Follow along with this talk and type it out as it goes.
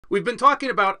We've been talking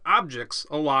about objects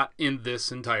a lot in this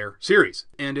entire series,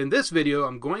 and in this video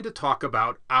I'm going to talk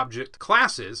about object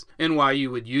classes and why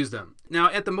you would use them. Now,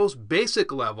 at the most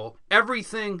basic level,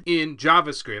 everything in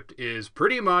JavaScript is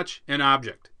pretty much an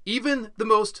object. Even the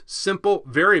most simple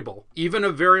variable, even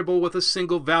a variable with a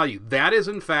single value, that is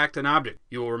in fact an object.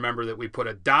 You will remember that we put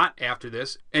a dot after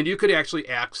this, and you could actually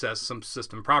access some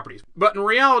system properties. But in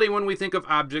reality, when we think of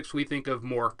objects, we think of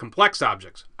more complex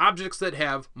objects, objects that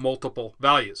have multiple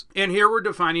values. And here we're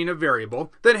defining a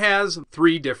variable that has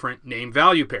 3 different name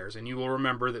value pairs, and you will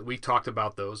remember that we talked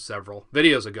about those several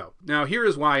videos ago. Now, here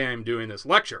is why I'm doing this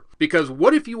lecture, because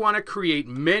what if you want to create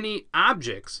many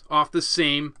objects off the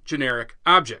same generic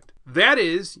object? That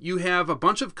is, you have a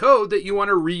bunch of code that you want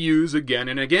to reuse again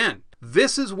and again.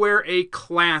 This is where a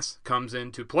class comes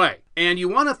into play. And you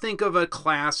want to think of a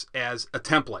class as a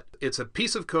template. It's a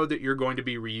piece of code that you're going to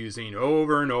be reusing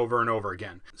over and over and over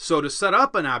again. So to set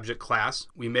up an object class,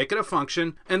 we make it a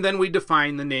function, and then we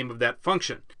define the name of that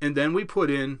function. And then we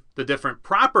put in the different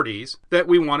properties that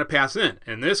we want to pass in.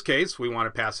 In this case, we want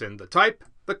to pass in the type,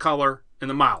 the color, and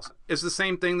the miles. It's the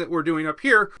same thing that we're doing up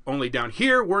here, only down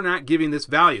here we're not giving this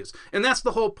values. And that's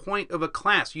the whole point of a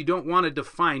class. You don't want to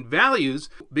define values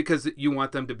because you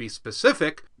want them to be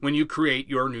specific when you create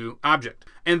your new object.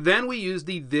 And then we use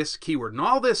the this keyword. And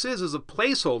all this is a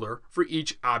placeholder for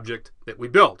each object that we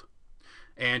build.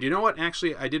 And you know what?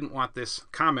 Actually, I didn't want this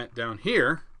comment down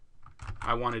here.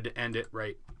 I wanted to end it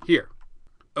right here.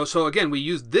 Oh, so again, we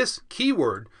use this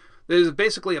keyword. That is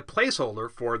basically a placeholder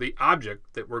for the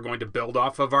object that we're going to build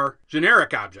off of our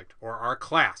generic object or our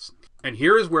class. And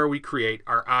here is where we create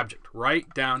our object, right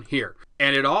down here.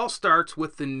 And it all starts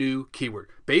with the new keyword.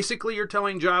 Basically, you're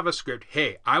telling JavaScript,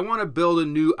 hey, I want to build a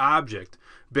new object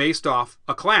based off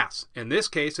a class. In this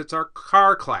case, it's our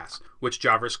car class, which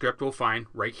JavaScript will find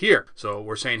right here. So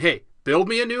we're saying, hey, build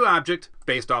me a new object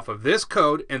based off of this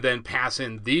code and then pass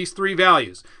in these 3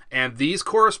 values. And these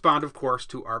correspond, of course,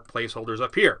 to our placeholders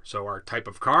up here. So our type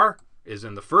of car is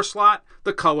in the first slot,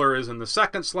 the color is in the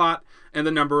second slot, and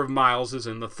the number of miles is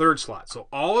in the third slot. So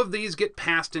all of these get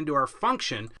passed into our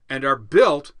function and are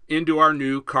built into our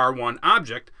new car1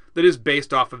 object that is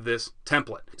based off of this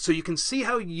template. So you can see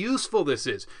how useful this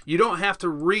is. You don't have to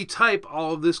retype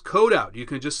all of this code out. You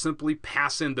can just simply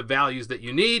pass in the values that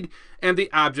you need, and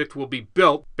the object will be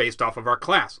built based off of our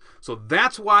class. So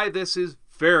that's why this is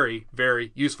very,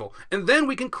 very useful. And then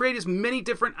we can create as many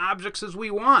different objects as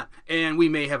we want. And we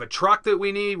may have a truck that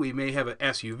we need. We may have an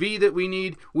SUV that we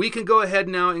need. We can go ahead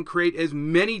now and create as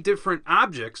many different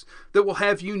objects that will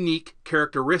have unique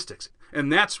characteristics. And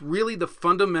that's really the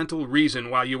fundamental reason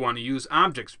why you want to use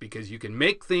objects, because you can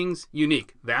make things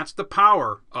unique. That's the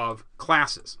power of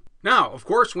classes. Now, of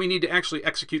course, we need to actually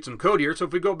execute some code here. So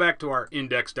if we go back to our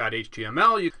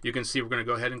index.html, you can see we're going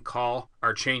to go ahead and call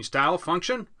our change style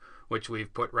function, which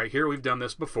we've put right here. We've done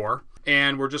this before.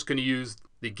 And we're just going to use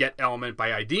the get element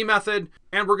by ID method.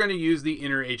 And we're going to use the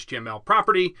inner HTML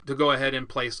property to go ahead and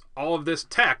place all of this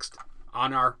text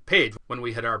on our page when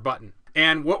we hit our button.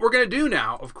 And what we're going to do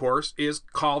now, of course, is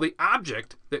call the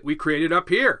object that we created up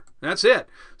here. That's it.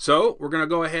 So we're going to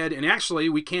go ahead and actually,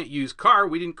 we can't use car.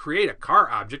 We didn't create a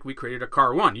car object. We created a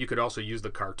car1. You could also use the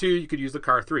car2. You could use the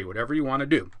car3, whatever you want to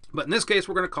do. But in this case,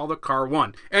 we're going to call the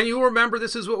car1. And you'll remember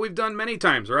this is what we've done many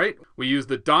times, right? We use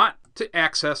the dot to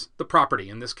access the property.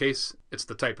 In this case, it's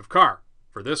the type of car.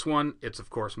 For this one, it's of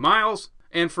course miles.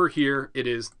 And for here, it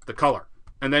is the color.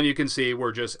 And then you can see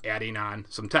we're just adding on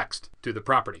some text to the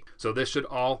property. So this should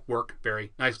all work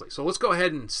very nicely. So let's go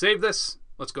ahead and save this.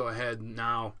 Let's go ahead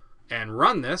now and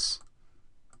run this.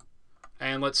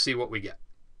 And let's see what we get.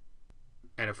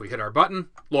 And if we hit our button,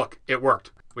 look, it worked.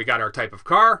 We got our type of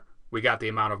car, we got the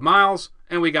amount of miles,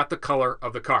 and we got the color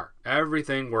of the car.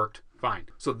 Everything worked fine.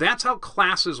 So that's how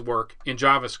classes work in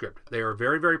JavaScript. They are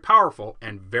very, very powerful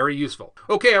and very useful.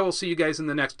 Okay, I will see you guys in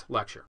the next lecture.